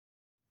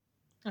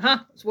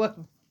It's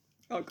working.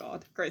 Oh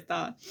god, great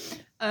start.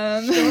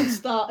 Don't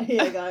start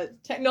here, guys.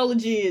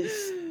 Technology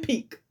is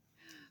peak.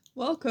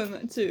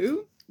 Welcome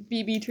to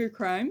BB True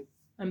Crime.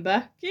 I'm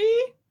Becky.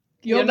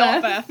 You're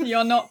not Beth.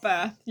 You're not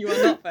Beth. You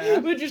are not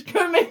Beth. We're just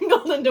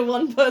commingled into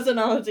one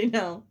personality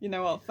now. You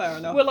know what? Fair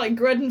enough. We're like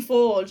Gred and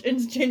Forge,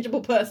 interchangeable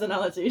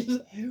personalities.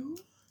 Who?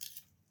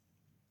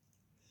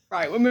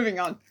 Right, we're moving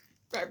on.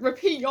 Right,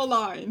 repeat your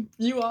line.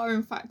 You are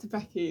in fact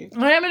Becky.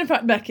 I am in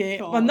fact Becky,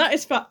 God. and that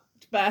is fact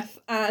Beth,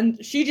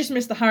 and she just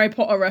missed the Harry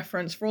Potter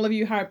reference. For all of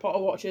you Harry Potter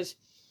watchers,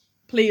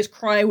 please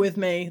cry with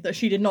me that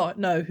she did not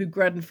know who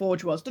Gred and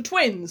Forge was. The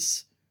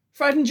twins,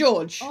 Fred and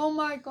George. Oh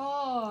my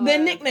god. Their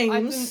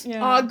nicknames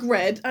are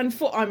Gred and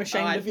Forge. I'm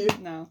ashamed of you.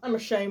 No. I'm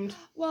ashamed.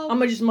 Well, I'm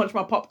gonna just munch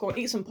my popcorn.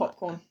 Eat some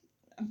popcorn.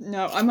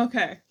 no, I'm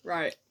okay.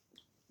 Right.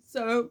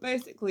 So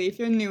basically, if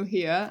you're new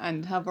here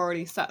and have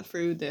already sat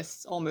through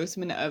this almost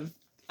minute of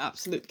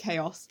absolute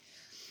chaos,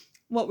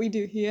 what we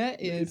do here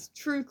is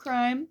true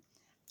crime.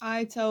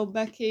 I tell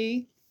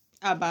Becky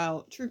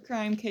about true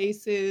crime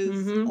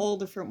cases, all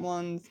different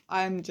ones.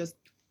 I'm just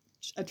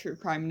a true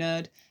crime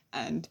nerd,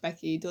 and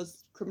Becky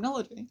does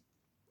criminology.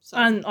 So.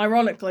 And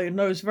ironically,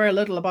 knows very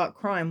little about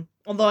crime.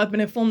 Although I've been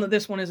informed that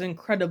this one is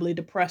incredibly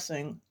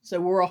depressing, so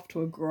we're off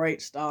to a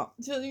great start.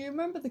 Do you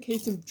remember the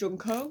case of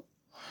Junko?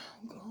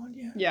 Oh god,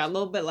 yeah. Yeah, a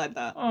little bit like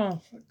that. Oh,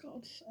 for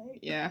God's sake.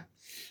 Yeah.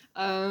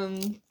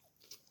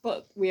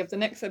 But we have the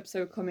next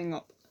episode coming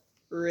up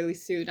really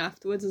soon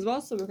afterwards as well,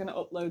 so we're going to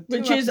upload two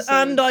Which is, episodes.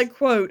 and I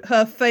quote,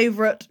 her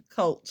favourite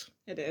cult.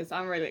 It is.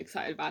 I'm really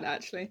excited about it,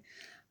 actually.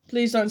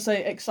 Please don't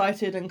say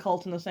excited and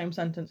cult in the same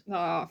sentence.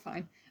 Oh,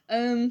 fine.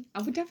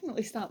 I would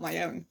definitely start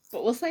my own,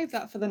 but we'll save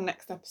that for the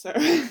next episode.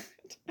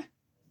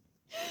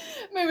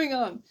 Moving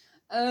on.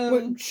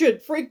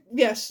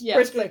 Yes,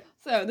 briskly.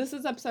 So, this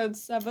is episode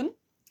 7.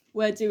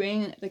 We're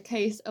doing the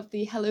case of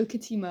the Hello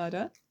Kitty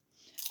murder.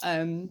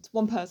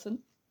 One person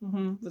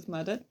was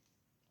murdered.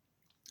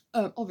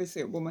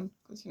 Obviously a woman,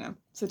 because, you know,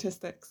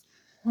 statistics.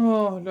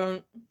 Oh,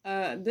 don't.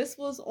 This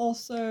was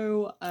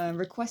also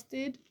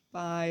requested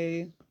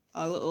by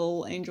our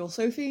little angel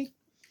Sophie.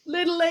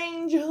 Little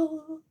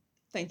angel.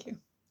 Thank you.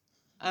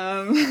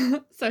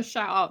 So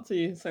shout out to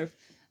you, Sophie.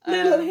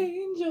 Little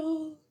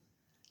angel.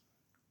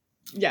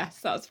 Yes,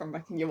 that's from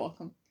Becky. You're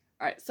welcome.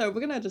 Alright, so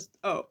we're gonna just...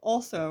 Oh,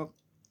 also,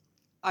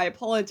 I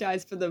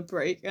apologise for the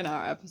break in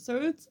our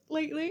episodes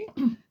lately.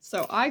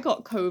 So I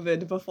got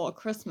COVID before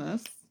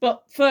Christmas.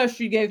 But first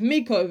you gave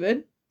me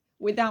COVID.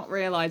 Without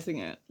realising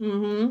it.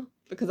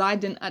 Because I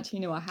didn't actually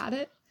know I had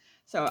it.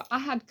 So I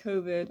had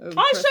COVID over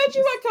Christmas. Said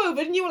you had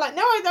COVID and you were like,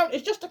 no I don't,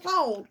 it's just a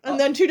cold. And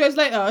then 2 days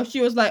later she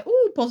was like,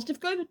 ooh,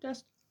 positive COVID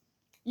test.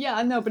 Yeah,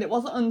 I know, but it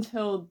wasn't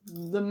until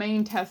the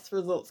main test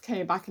results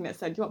came back and it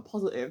said you are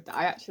positive that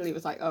I actually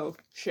was like, oh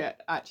shit,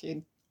 I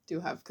actually do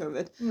have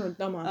COVID. You're a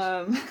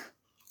dumbass.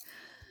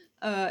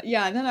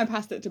 Yeah, and then I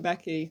passed it to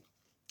Becky.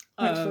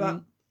 Thanks for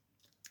that.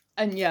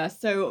 And yeah,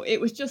 so it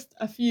was just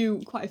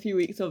quite a few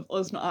weeks of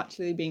us not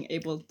actually being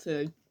able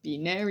to be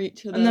near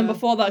each other. And then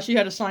before that she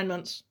had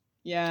assignments.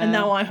 Yeah. And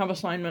now I have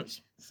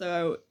assignments.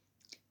 So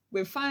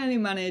we've finally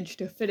managed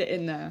to fit it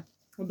in there.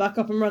 We're back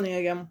up and running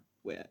again.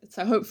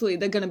 So hopefully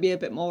they're going to be a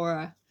bit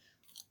more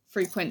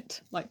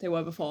frequent like they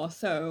were before,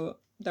 so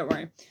don't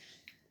worry.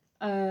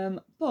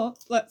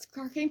 But let's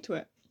crack into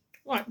it.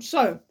 Right,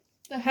 so,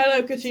 the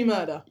Hello Kitty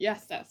murder.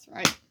 Yes, that's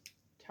right.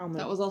 Tell me.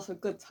 That was also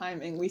good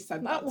timing. We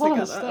said that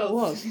was, together. That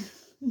was.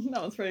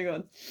 That was pretty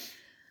good.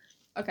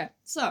 Okay,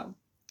 so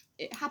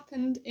it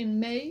happened in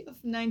May of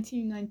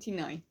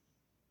 1999.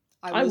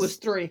 I was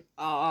 3.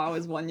 Oh, I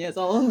was 1 year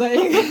old. There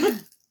you go.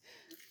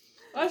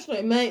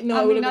 Actually, May. No,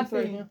 I would have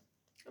been 3. Yeah.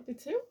 I'd be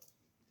 2.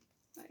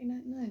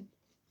 1999.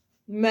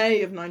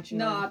 May of 99.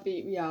 No,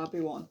 I'll be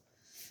 1.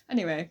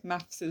 Anyway,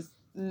 maths is...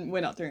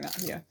 We're not doing that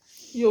here.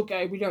 You're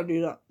gay, we don't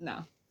do that.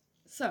 No.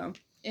 So,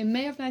 in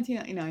May of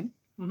 1999,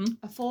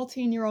 a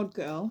 14-year-old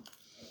girl...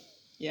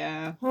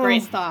 Yeah,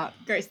 great start,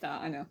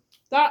 I know.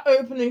 That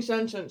opening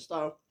sentence,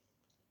 though.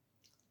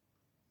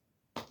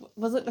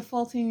 Was it the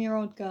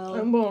 14-year-old girl?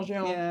 It was,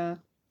 yeah. Yeah.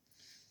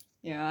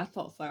 Yeah, I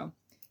thought so.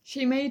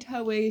 She made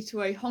her way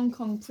to a Hong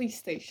Kong police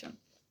station.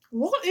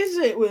 What is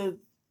it with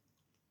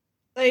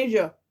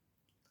Asia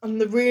and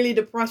the really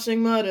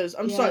depressing murders?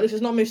 I'm sorry, this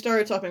is not me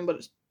stereotyping, but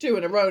it's 2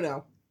 in a row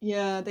now.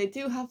 Yeah, they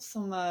do have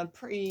some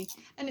pretty...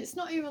 And it's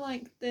not even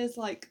like there's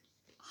like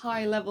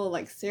high-level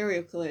like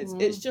serial killers.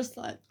 It's just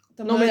like...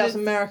 Normally that's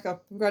America.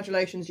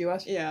 Congratulations,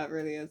 US. Yeah, it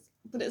really is.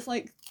 But it's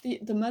like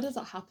the murders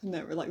that happen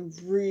there are like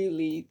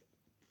really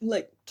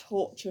like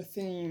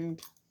torture-themed,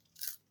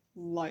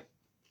 like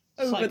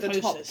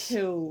over-the-top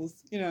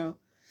kills, you know.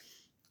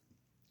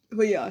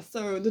 But yeah,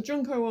 so the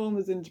Junko one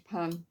was in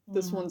Japan.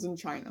 This one's in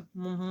China.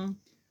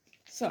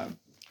 So,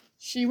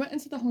 she went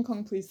into the Hong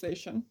Kong police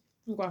station.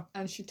 Okay.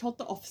 And she told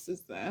the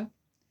officers there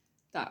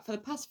that for the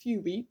past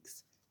few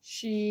weeks,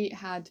 she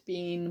had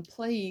been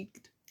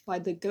plagued by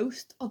the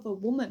ghost of a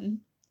woman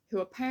who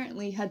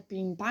apparently had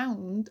been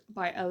bound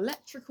by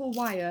electrical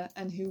wire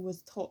and who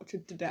was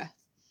tortured to death.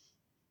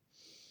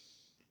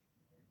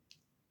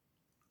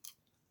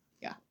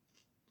 Yeah.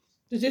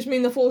 Does this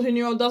mean the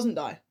 14-year-old doesn't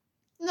die?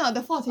 No,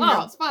 the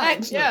 14-year-old's fine.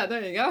 excellent. Yeah,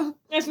 there you go.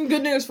 There's some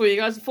good news for you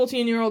guys. The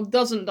 14-year-old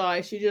doesn't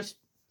die. She just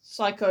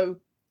psycho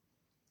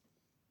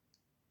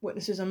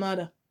witnesses a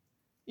murder.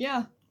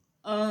 Yeah.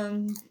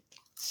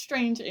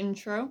 Strange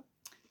intro.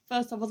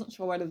 First, I wasn't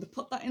sure whether to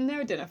put that in there.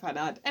 I didn't know if it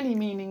had any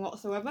meaning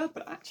whatsoever,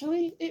 but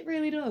actually, it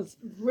really does.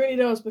 It really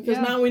does, because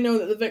Yeah. now we know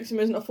that the victim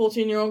isn't a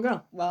 14-year-old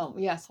girl. Well,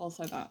 yes,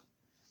 also that.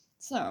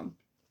 So,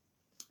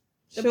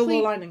 The Silver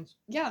police- linings.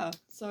 yeah.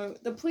 So,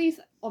 the police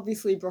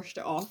obviously brushed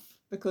it off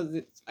because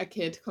it's a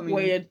kid coming...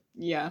 Weird.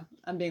 Yeah,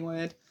 and being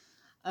weird.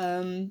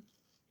 And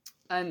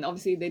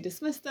obviously, they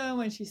dismissed her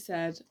when she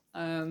said...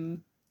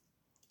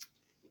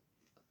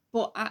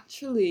 But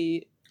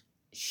actually,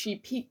 she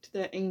piqued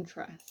their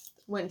interest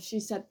when she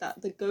said that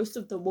the ghost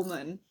of the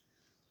woman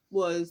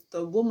was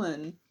the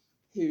woman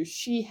who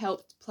she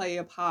helped play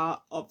a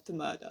part of the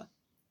murder.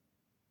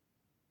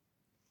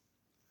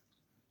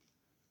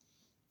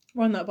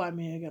 Run that by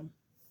me again.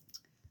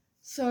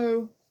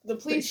 So the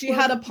But police she were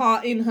had a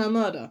part in her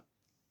murder.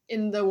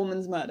 in the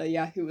woman's murder,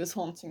 yeah, who was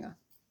haunting her.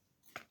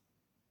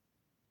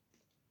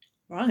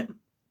 Right.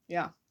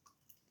 Yeah.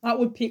 That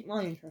would pique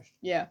my interest.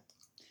 Yeah.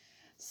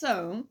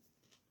 So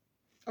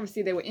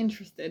obviously they were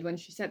interested when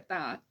she said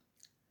that.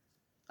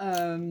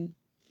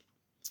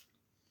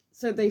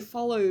 So they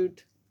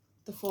followed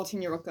the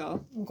 14-year-old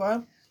girl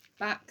Okay.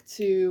 back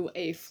to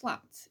a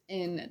flat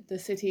in the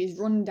city's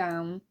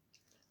rundown,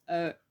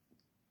 I'm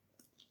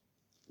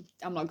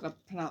not going to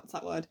pronounce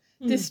that word,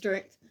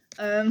 district.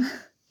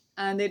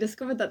 And they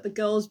discovered that the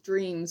girl's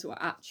dreams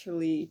were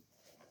actually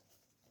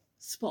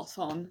spot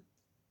on.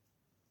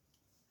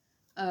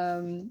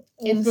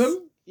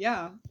 Awesome.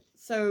 Yeah.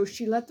 So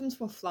she led them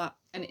to a flat,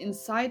 and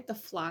inside the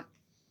flat,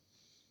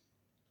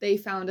 they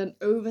found an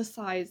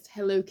oversized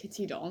Hello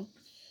Kitty doll.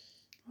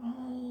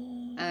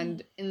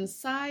 And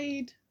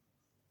inside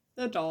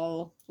the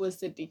doll was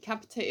the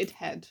decapitated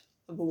head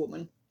of a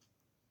woman.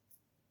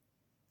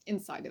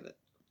 Inside of it.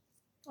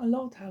 I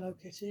loved Hello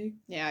Kitty.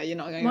 Yeah, you're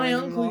not going to My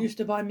want uncle anymore. used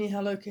to buy me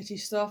Hello Kitty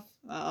stuff.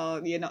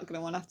 Oh, you're not going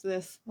to want after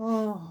this.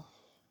 Oh.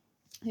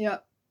 Yeah.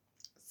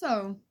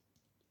 So,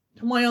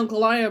 To my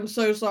uncle, I am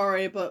so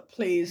sorry, but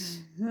please,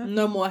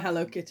 no more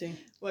Hello Kitty.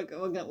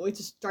 we're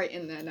just straight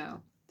in there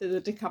now. There's a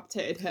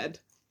decapitated head.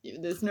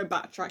 There's no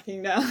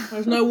backtracking now.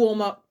 There's no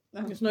warm-up.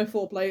 No. There's no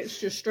foreplay. It's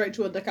just straight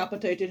to a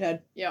decapitated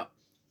head. Yeah.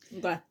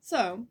 Okay.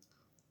 So,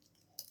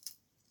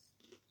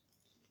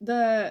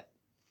 the...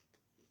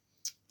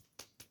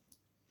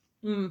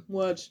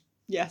 Words.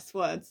 Yes,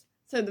 words.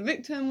 So the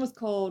victim was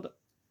called,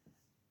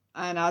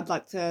 and I'd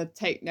like to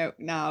take note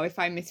now, if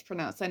I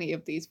mispronounce any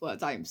of these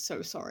words, I am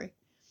so sorry.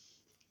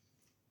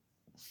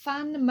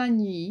 Fan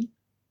Magny.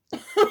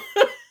 Shut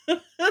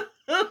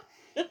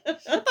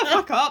the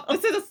fuck up!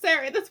 This is a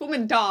serious. This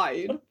woman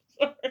died.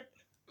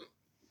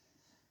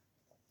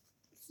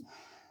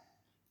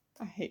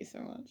 I hate you so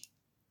much.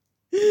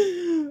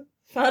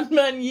 Fan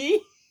Man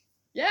Yi?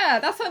 Yeah,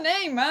 that's her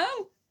name, man.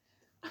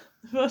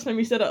 The first time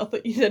you said it, I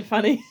thought you said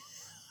Fanny.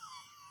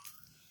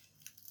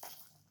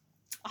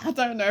 I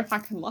don't know if I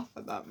can laugh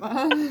at that,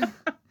 man.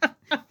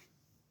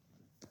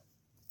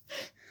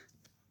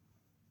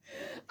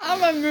 I'm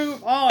gonna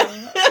move on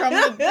from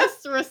the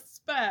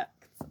disrespect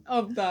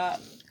of that.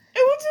 It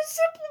was a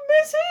simple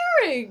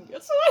mishearing.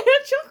 That's why I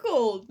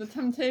chuckled. The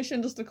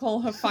temptation just to call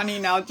her Fanny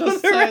now,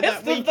 just The so rest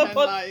that we of the can,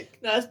 pod- like...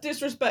 No, it's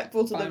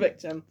disrespectful to the Fine.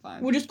 victim.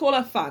 Fine. We'll just call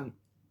her Fan.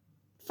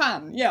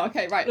 Fan, yeah,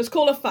 okay, right. Let's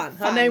call her Fan.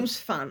 Her Fan. name's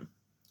Fan.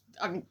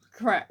 I'm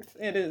correct,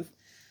 it is.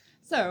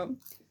 So,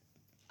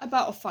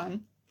 about a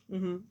Fan.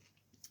 Mm-hmm.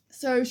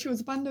 So, she was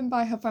abandoned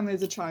by her family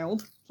as a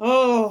child.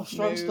 Oh,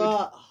 strong Mood.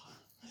 start.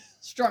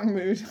 Strong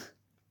mood.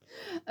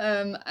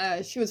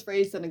 She was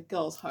raised in a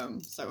girls' home,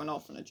 so an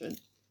orphanage.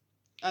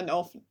 An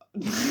orphan.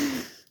 You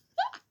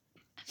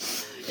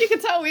can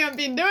tell we haven't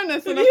been doing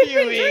this in a You've few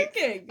been weeks.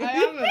 drinking. I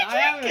You've been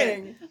haven't.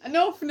 drinking. An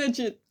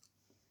orphanage.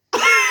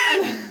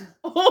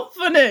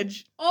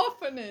 Orphanage.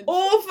 Orphanage.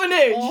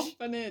 Orphanage.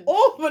 Orphanage.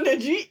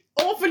 Orphanage.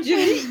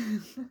 Orphanage.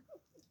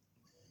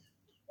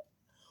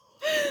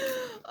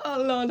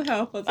 Oh Lord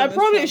help us. I on this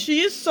promise one. she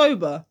is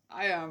sober.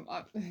 I am.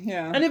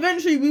 Yeah. And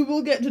eventually we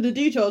will get to the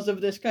details of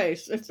this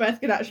case if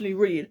Beth can actually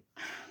read.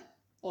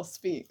 Or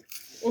speak.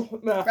 Oh,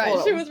 no, Right,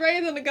 hold she on. was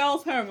raised in a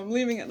girls' home. I'm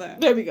leaving it there.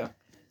 There we go.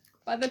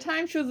 By the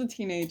time she was a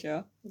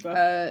teenager,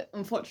 Okay.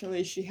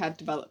 unfortunately, she had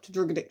developed a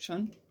drug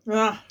addiction.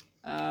 Ah,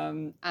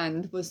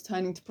 And was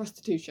turning to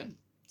prostitution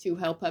to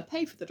help her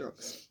pay for the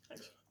drugs.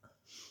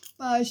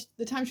 By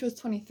the time she was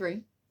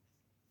 23,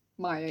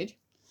 my age,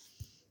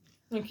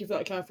 thank you for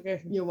that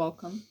clarification. you're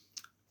welcome,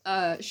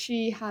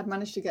 she had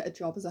managed to get a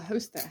job as a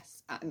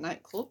hostess at a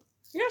nightclub,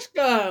 Yes,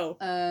 girl.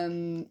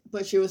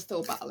 but she was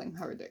still battling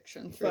her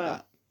addiction through Fair.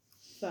 that.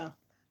 So,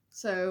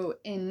 So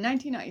in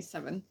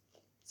 1997,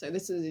 so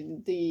this is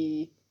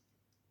the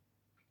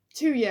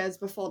 2 years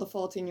before the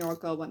 14-year-old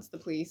girl went to the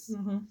police.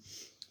 mm-hmm.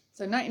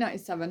 So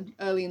 1997,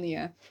 early in the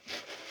year,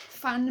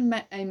 Fan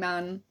met a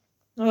man.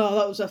 Oh,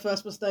 that was her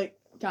first mistake.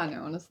 I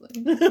know, honestly.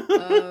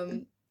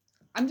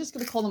 I'm just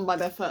going to call them by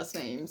their first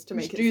names to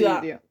make Just it do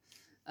that. easier.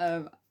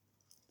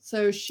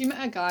 So she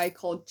met a guy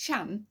called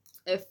Chan,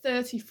 a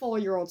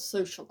 34-year-old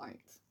socialite.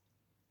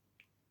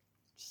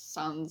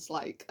 Sounds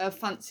like a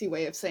fancy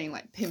way of saying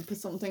like pimp or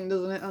something,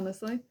 doesn't it,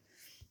 honestly?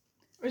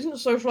 Isn't a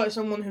socialite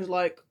someone who's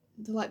like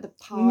They're like the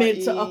party,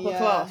 mid to upper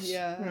class?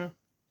 Yeah.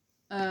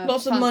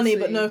 Lots of money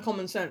but no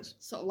common sense.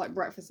 Sort of like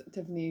Breakfast at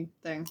Tiffany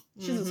thing.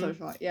 She's a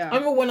socialite, yeah. I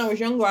remember when I was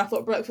younger, I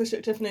thought Breakfast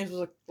at Tiffany's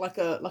was like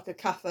a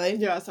cafe.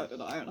 Yeah, so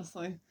did I,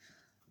 honestly.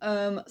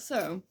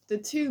 So the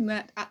two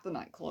met at the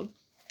nightclub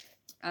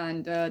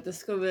and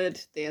discovered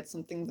they had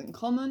some things in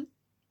common.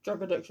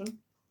 Drug addiction.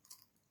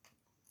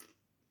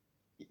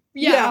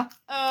 Yeah.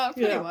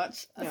 Pretty Yeah.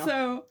 much. Yeah.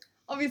 So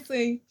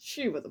obviously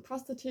she was a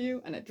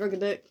prostitute and a drug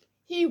addict.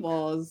 He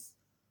was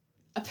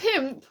a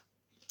pimp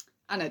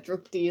and a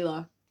drug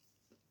dealer.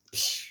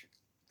 Psh,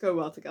 go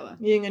well together.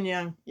 Yin and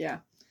yang. Yeah.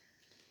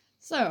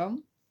 So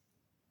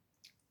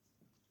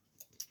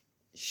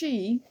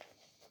she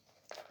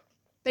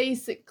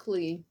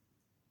basically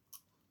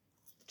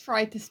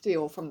tried to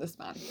steal from this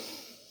man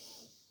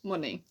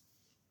money.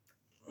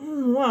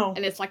 Wow.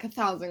 And it's like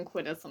 1,000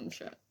 quid or some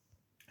shit.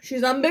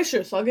 She's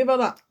ambitious, I'll give her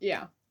that.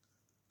 Yeah.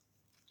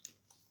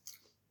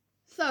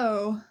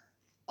 So,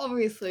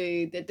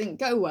 obviously, that didn't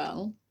go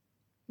well.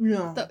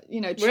 No.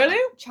 Really?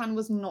 Chan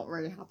was not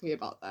really happy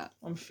about that.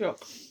 I'm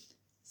shocked.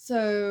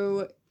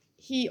 So,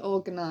 he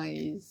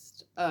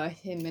organised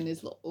him and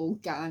his little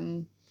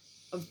gang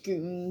of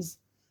goons.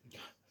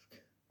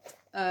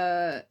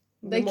 They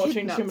watching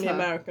kidnapped too many her.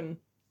 American.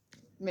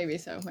 Maybe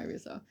so.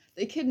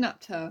 They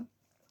kidnapped her.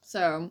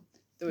 So,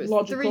 there was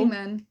Logical. 3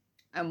 men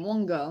and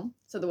 1 girl.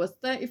 So, there was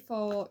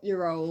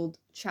 34-year-old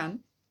Chan.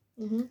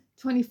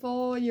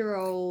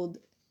 24-year-old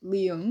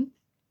Leung,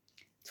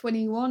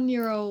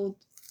 21-year-old.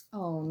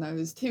 Oh no,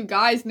 there's 2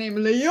 guys named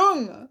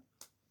Leung.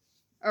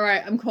 All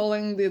right, I'm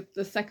calling the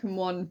second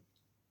one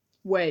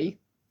Wei.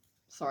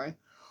 Sorry.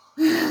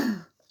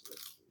 Rip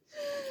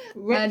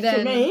And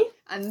for me.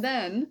 And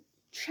then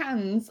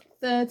Chan's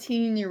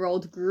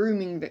 13-year-old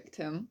grooming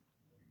victim.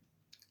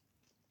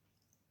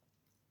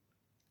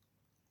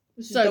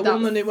 This is the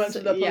woman who went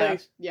to the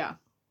police. Yeah.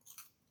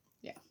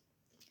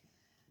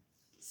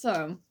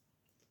 So,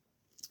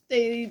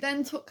 they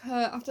then took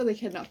her, after they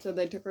kidnapped her,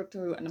 they took her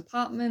to an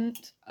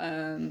apartment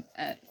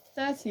at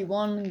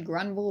 31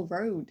 Granville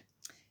Road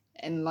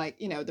in, like,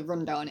 the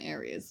rundown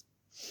areas.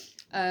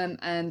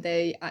 And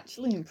they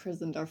actually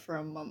imprisoned her for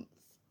a month.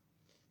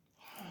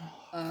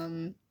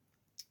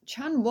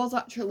 Chan was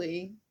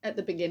actually, at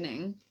the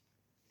beginning,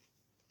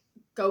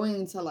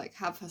 going to, like,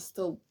 have her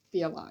still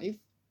be alive.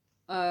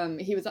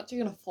 He was actually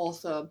going to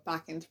force her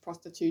back into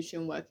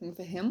prostitution working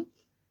for him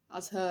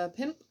as her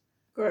pimp.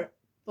 Great.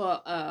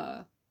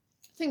 But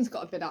things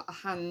got a bit out of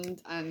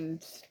hand,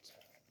 and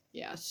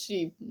yeah,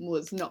 she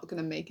was not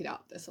going to make it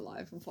out this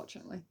alive,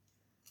 unfortunately.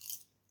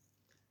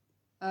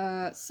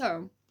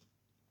 So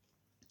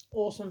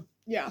Awesome.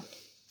 yeah,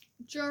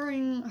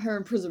 during her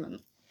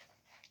imprisonment.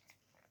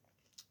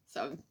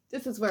 So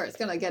this is where it's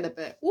going to get a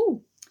bit,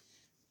 ooh,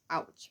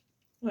 ouch.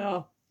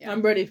 Yeah. Yeah.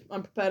 I'm ready.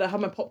 I'm prepared. I have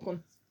my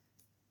popcorn.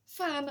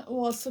 Fan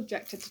was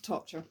subjected to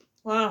torture.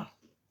 Wow.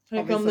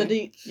 Here come the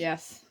Obviously. deets.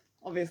 Yes,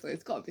 obviously,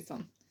 it's got to be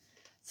some.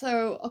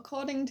 So,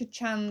 according to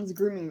Chan's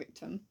grooming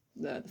victim,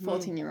 the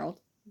 14-year-old,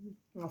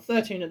 Well,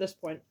 13 at this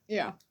point.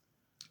 yeah,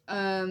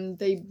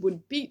 they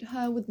would beat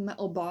her with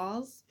metal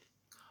bars.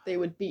 They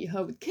would beat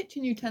her with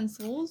kitchen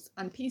utensils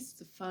and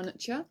pieces of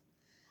furniture.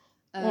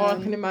 I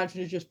can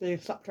imagine it just being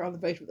slapped around the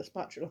face with a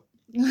spatula.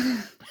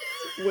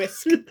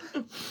 Whisk.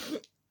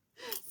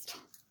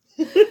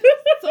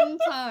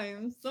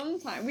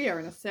 Sometimes we are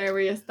in a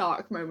serious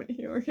dark moment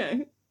here,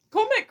 okay?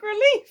 Comic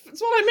relief.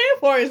 That's what I'm here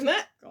for, isn't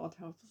it? God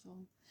help us all.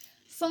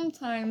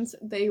 Sometimes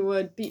they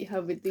would beat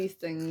her with these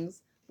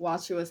things while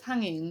she was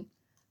hanging,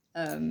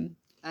 and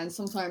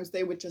sometimes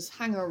they would just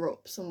hang her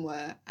up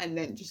somewhere and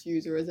then just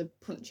use her as a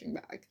punching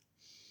bag.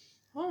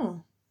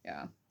 Oh.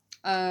 Yeah.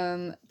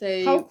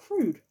 How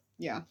crude.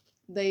 Yeah.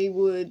 They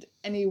would,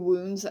 any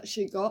wounds that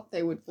she got,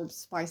 they would rub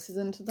spices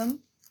into them.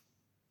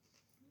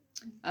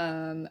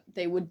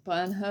 They would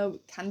burn her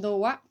with candle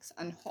wax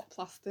and hot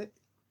plastic.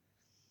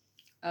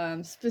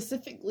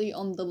 Specifically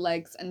on the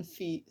legs and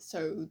feet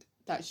so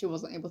that she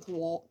wasn't able to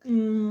walk.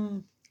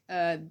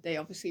 They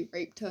obviously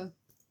raped her.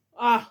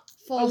 I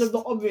Forced,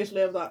 live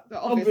obviously of that.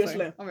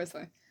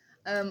 obviously.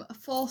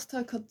 Forced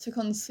her to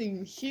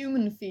consume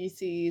human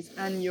feces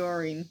and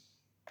urine.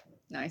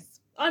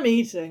 Nice. I'm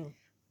eating.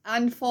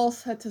 And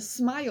forced her to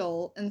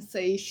smile and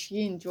say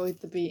she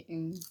enjoyed the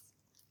beatings.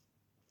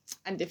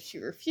 And if she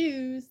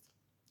refused,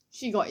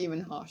 she got even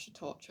harsher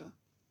torture.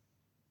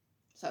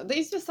 So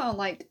these just sound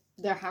like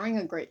they're having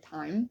a great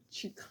time.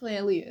 She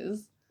clearly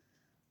is.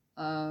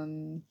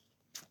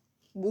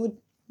 Would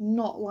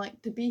not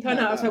like to be 10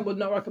 her, out of 10 though. would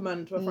not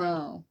recommend to a friend.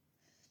 No.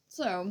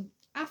 So,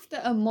 after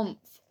a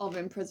month of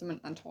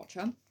imprisonment and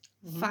torture,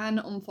 Fan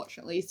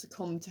unfortunately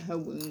succumbed to her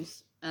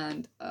wounds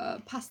and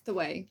passed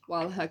away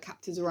while her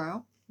captors were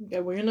out. Okay,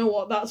 well, you know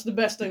what? That's the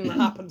best thing that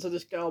happened to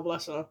this girl,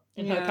 bless her,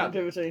 in her Yeah.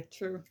 captivity.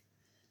 True.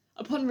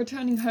 Upon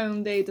returning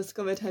home, they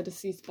discovered her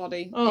deceased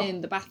body Oh.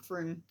 in the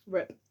bathroom.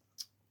 Rip.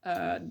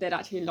 they'd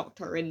actually locked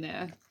her in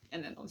there,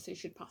 and then obviously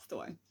she'd passed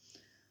away.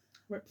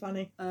 Rip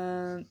Fanny.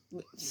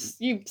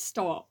 You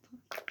stop.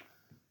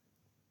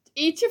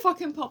 Eat your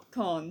fucking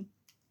popcorn.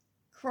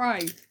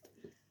 Christ.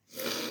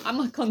 I'm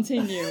gonna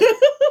continue.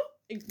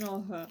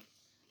 Ignore her.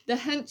 The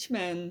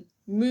henchmen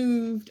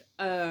moved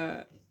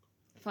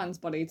Fan's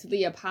body to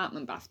the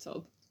apartment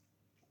bathtub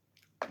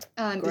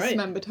and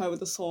dismembered her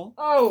with a saw.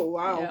 Oh,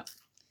 wow. Yeah.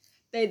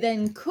 They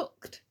then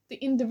cooked the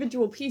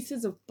individual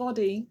pieces of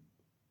body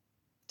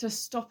to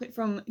stop it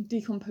from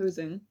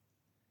decomposing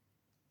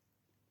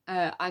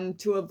and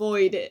to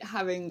avoid it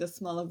having the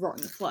smell of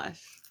rotten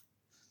flesh.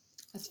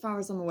 As far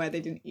as I'm aware, they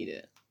didn't eat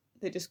it.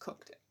 They just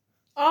cooked it.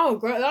 Oh,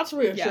 great. That's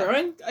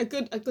reassuring. Yeah,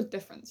 a good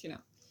difference, you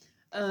know.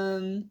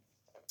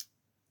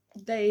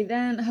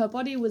 Her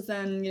body was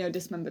then, you know,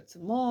 dismembered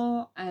some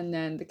more, and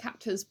then the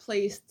captors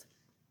placed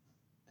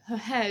her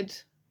head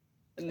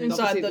and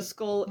inside the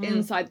skull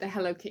inside the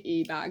Hello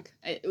Kitty bag.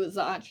 It was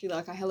actually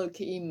like a Hello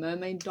Kitty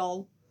mermaid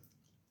doll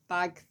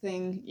bag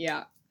thing,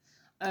 yeah.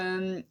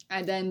 And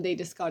then they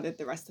discarded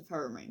the rest of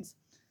her remains.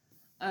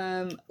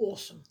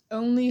 Awesome.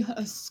 Only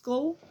her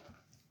skull,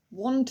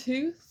 one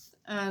tooth,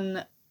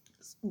 and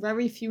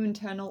very few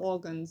internal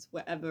organs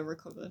were ever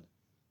recovered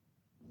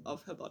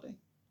of her body.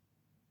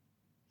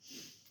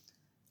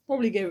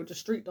 Probably gave it to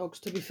street dogs,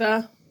 to be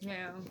fair.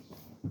 Yeah.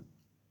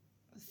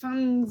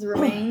 Fan's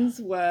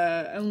remains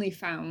were only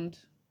found,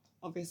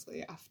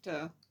 obviously,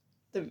 after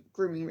the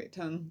grooming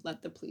victim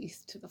led the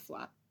police to the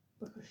flat.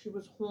 Because she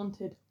was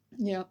haunted.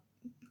 Yeah.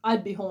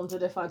 I'd be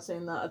haunted if I'd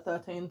seen that at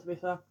 13, to be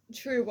fair.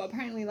 True, but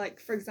apparently, like,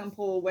 for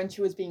example, when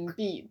she was being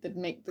beat, they'd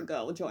make the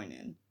girl join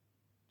in.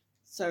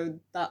 So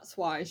that's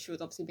why she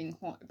was obviously being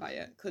haunted by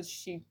it, because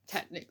she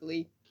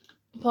technically...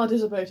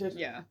 participated.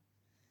 Yeah.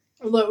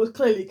 Although it was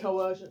clearly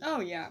coercion.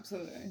 Oh, yeah,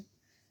 absolutely.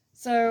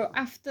 So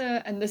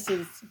after, and this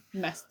is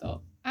messed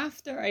up,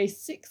 after a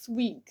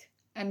 6-week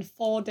and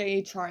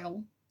 4-day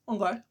trial,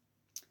 Okay.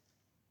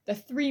 the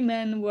 3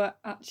 men were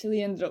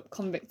actually ended up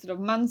convicted of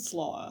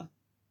manslaughter.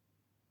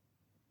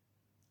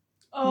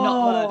 Oh,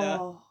 Not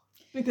murder.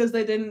 Because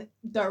they didn't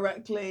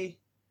directly...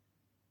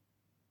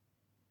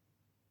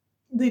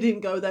 They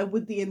didn't go there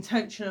with the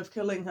intention of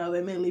killing her.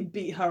 They merely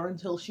beat her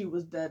until she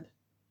was dead.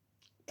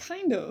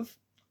 Kind of.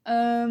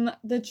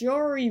 The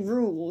jury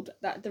ruled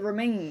that the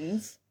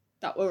remains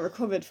that were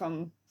recovered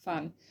from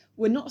Fan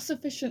were not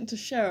sufficient to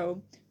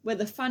show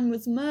whether Fan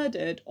was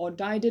murdered or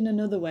died in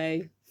another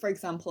way, for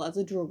example, as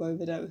a drug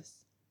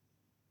overdose.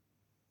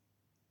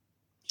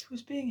 She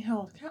was being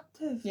held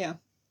captive. Yeah.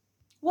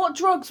 What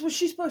drugs was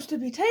she supposed to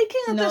be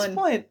taking at this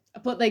point?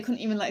 But they couldn't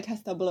even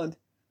test her blood.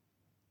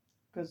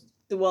 Because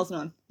there was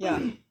none. Yeah.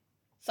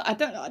 So I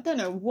don't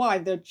know why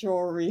the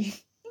jury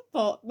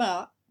thought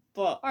that,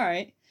 but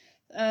alright.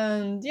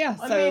 Yeah,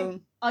 I so...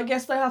 mean, I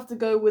guess they have to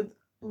go with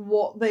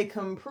what they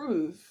can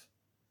prove.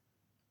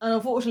 And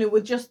unfortunately,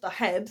 with just the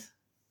head,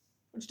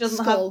 which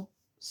doesn't have...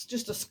 It's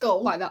just a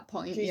skull. By that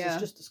point, Jesus, yeah.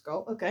 just a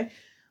skull. Okay.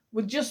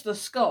 With just the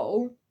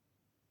skull,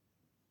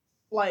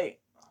 like...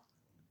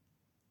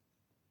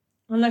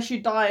 Unless she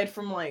died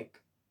from, like,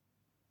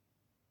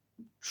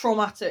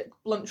 traumatic,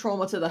 blunt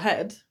trauma to the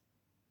head,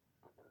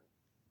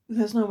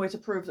 there's no way to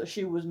prove that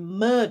she was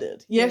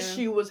murdered. Yes,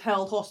 she was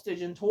held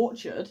hostage and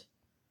tortured,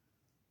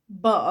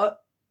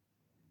 but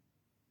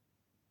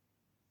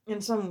in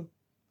some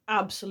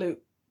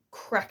absolute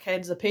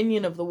crackhead's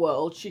opinion of the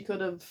world, she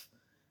could have,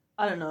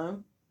 I don't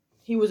know,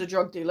 he was a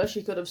drug dealer,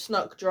 she could have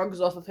snuck drugs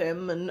off of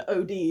him and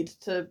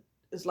OD'd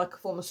as like a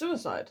form of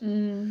suicide.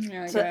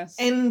 Yeah, I guess.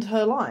 End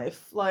her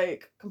life,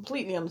 like,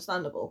 completely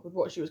understandable with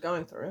what she was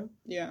going through.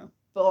 Yeah.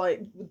 But,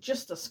 like, with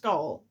just a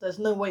skull, there's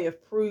no way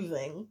of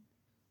proving,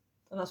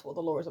 and that's what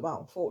the law is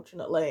about,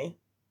 unfortunately,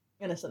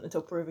 innocent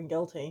until proven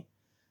guilty,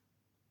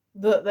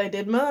 that they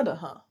did murder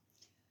her.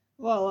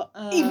 Well,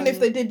 even if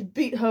they did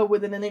beat her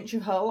within an inch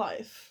of her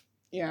life.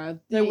 Yeah.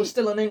 There was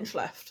still an inch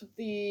left.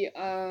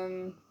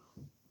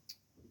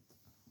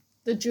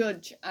 The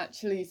judge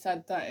actually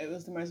said that it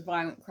was the most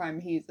violent crime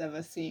he's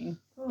ever seen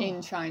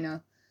in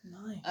China.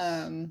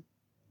 Nice.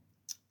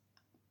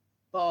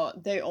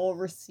 But they all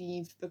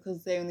received,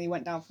 because they only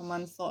went down for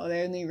manslaughter,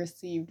 they only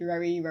received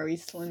very, very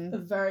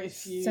slim very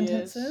few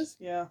sentences.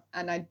 Yeah.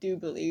 And I do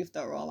believe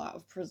they're all out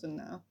of prison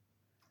now.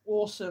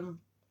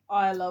 Awesome.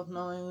 I love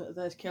knowing that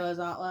there's killers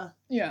out there.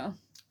 Yeah.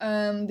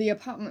 The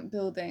apartment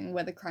building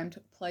where the crime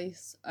took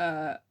place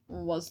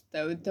was,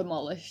 though,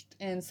 demolished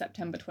in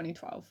September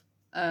 2012.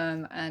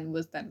 And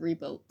was then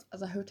rebuilt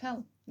as a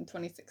hotel in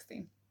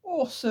 2016.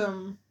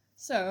 Awesome.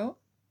 So,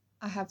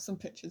 I have some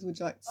pictures. Would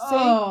you like to see?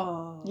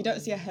 Oh. You don't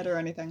see a head or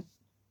anything.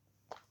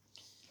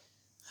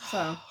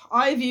 So.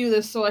 I view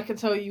this so I can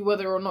tell you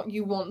whether or not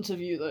you want to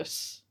view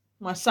this.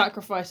 My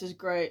sacrifice is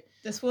great.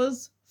 This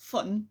was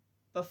fun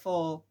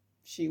before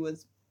she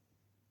was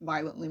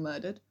violently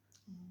murdered.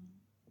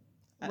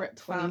 Rip At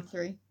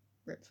 23.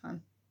 Rip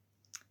Fan.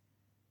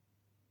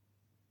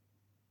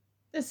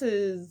 This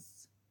is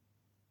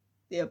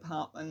the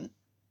apartment.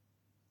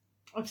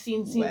 I've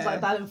seen scenes like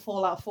that in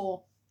Fallout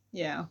 4.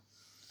 Yeah.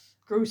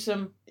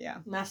 Gruesome. Yeah.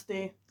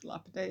 Nasty.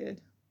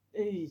 Dilapidated.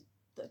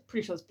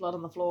 Pretty sure there's blood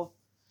on the floor.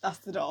 That's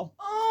the doll.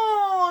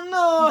 Oh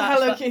no! That's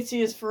Hello the-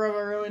 Kitty is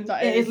forever ruined.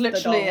 That It is is the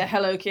literally doll. a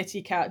Hello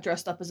Kitty cat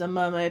dressed up as a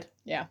mermaid.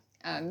 Yeah.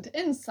 And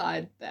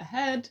inside the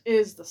head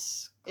Is the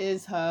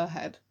is her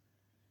head.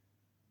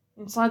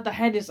 inside the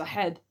head is a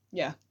head,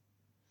 Yeah.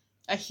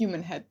 A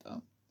human head,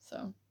 though.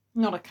 So,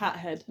 not a cat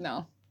head.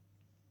 no.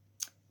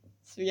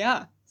 So,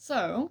 yeah.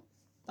 So,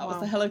 that was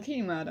Wow. the Hello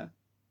Kitty murder.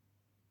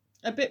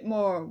 A bit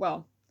more,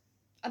 well,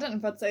 I don't know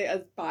if I'd say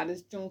as bad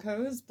as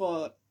Junko's,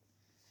 but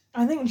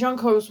I think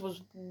Junko's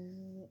was.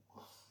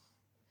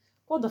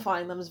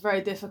 Quantifying them is very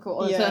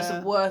difficult in terms Yeah.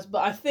 of words, but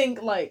I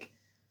think like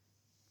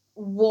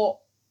what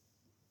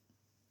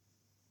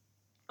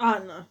I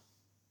don't know.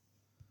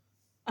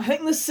 I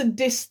think the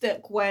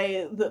sadistic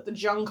way that the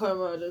Junko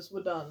murders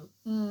were done,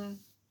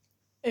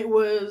 it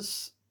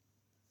was,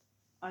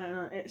 I don't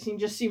know,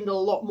 just seemed a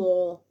lot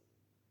more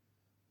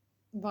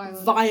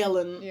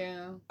violent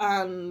Yeah.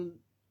 and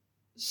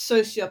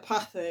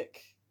sociopathic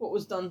what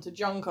was done to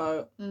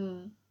Junko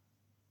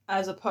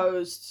as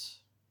opposed.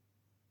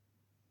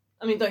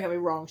 I mean, don't get me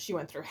wrong, she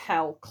went through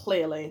hell,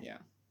 clearly. Yeah.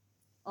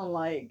 And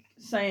like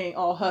saying,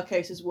 oh, her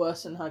case is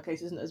worse and her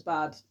case isn't as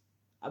bad.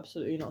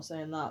 Absolutely not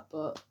saying that,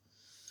 but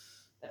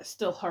it's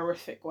still a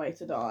horrific way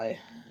to die.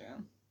 Yeah.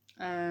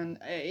 And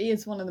it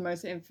is one of the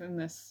most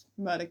infamous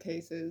murder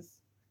cases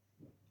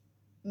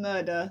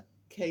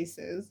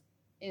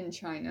in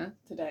China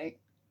today.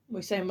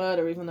 We say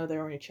murder even though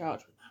they're only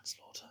charged with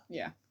manslaughter.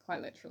 Yeah,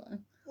 quite literally.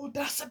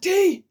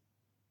 Audacity!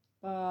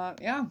 But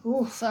yeah,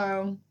 Oof.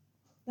 so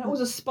That was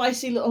a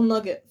spicy little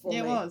nugget for me.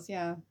 it was,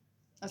 yeah.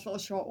 That's a little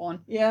short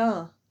one.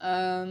 Yeah.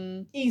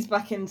 Ease Ease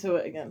back into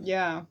it again.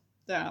 Yeah,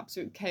 the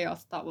absolute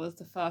chaos that was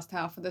the first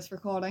half of this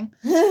recording.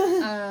 Be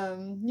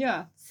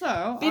Yeah,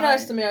 so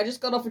nice to me. I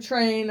just got off a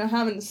train. I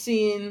haven't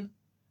seen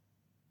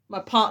my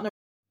partner.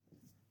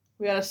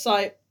 We had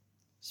a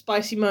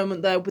spicy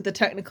moment there with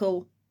the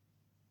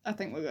I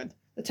think we're good.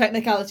 the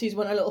technicalities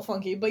went a little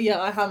funky, but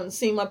yeah, I haven't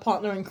seen my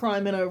partner in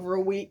crime in over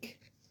a week.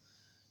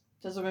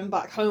 Because I've been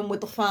back home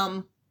with the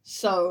fam,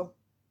 so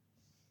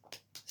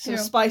some Yeah.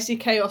 spicy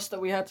chaos that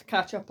we had to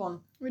catch up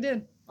on. We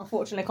did.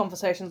 Unfortunately,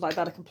 conversations like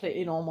that are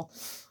completely normal.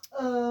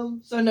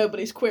 So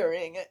nobody's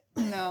querying it.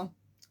 No.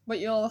 But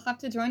you'll have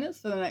to join us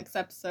for the next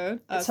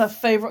episode. It's her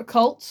favourite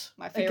cult.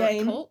 My favourite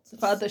Again, cult. The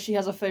fact that she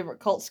has a favourite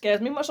cult scares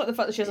me, much like the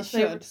fact that she has a It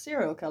favourite should.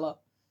 serial killer.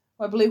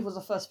 Who I believe was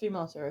the first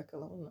female serial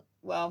killer, wasn't it?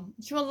 Well,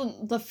 she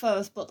wasn't the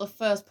first, but the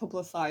first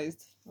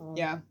publicised. Oh.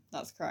 Yeah,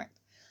 that's correct.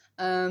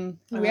 We remember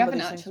haven't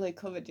these things. actually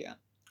covered yet.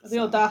 The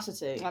So-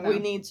 audacity. I know. We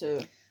need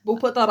to. We'll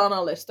put that on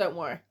our list, don't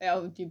worry.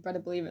 Oh, you better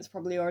believe it's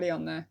probably already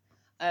on there.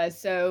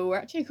 So we're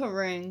actually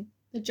covering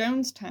the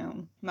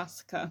Jonestown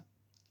Massacre.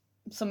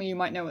 Some of you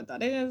might know what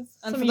that is.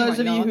 And some for those might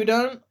of you not. who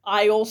don't,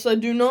 I also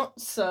do not,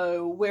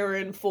 so we're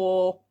in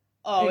for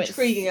Oh, an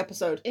intriguing it's-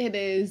 episode. It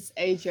is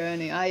a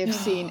journey. I have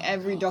seen Oh,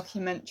 every God.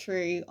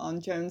 documentary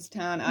on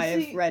Jonestown. I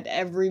See- have read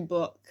every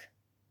book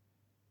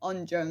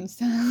on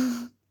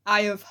Jonestown.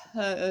 I have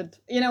heard.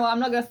 You know what? I'm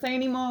not gonna say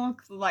anymore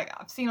because, like,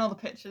 I've seen all the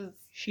pictures.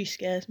 She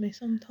scares me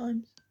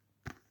sometimes.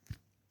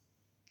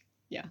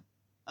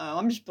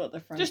 I'm just built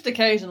different. Just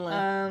occasionally.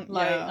 yeah.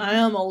 I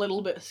am a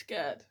little bit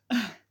scared.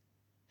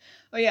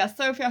 But yeah,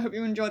 Sophie, I hope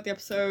you enjoyed the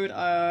episode.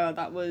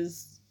 That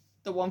was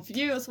the one for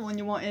you. That's the one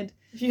you wanted.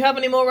 If you have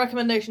any more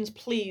recommendations,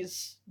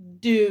 please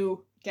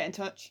do Get in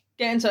touch.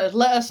 get in touch.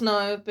 Let us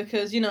know,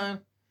 because,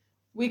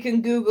 we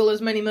can Google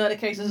as many murder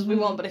cases as we Mhm.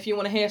 want, but if you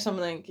want to hear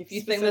something, if you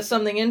think there's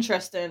something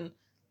interesting,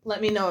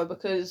 let me know,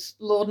 because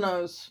Lord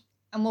knows.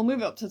 And we'll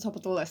move it up to the top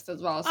of the list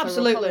as well. So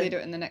Absolutely. we'll probably do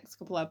it in the next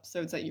couple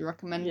episodes that you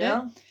recommend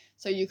Yeah. it.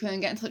 So you can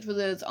get in touch with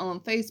us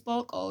on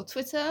Facebook or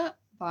Twitter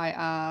by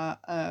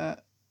our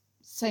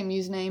same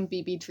username,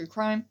 BB True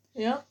Crime.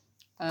 Yeah.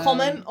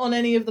 Comment on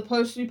any of the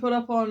posts we put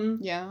up on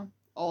Yeah.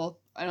 Or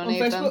on on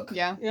any of Facebook. them.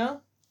 Yeah.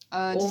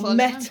 Yeah. Just Or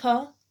let us know.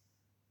 Meta.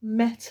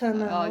 Meta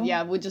now. Oh,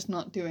 yeah, we're just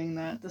not doing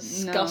that.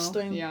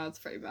 Disgusting. No. Yeah, it's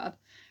pretty bad.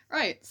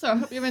 Right, so I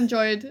hope you've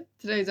enjoyed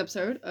today's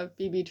episode of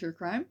BB True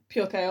Crime.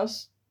 Pure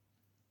chaos.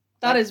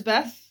 That is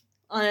Beth.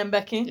 I am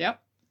Becky.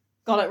 Yep,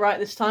 Got it right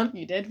this time.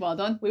 you did. Well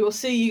done. We will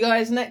see you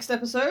guys next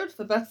episode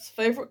for Beth's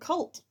favourite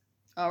cult.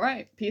 All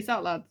right, peace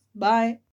out, lads. Bye.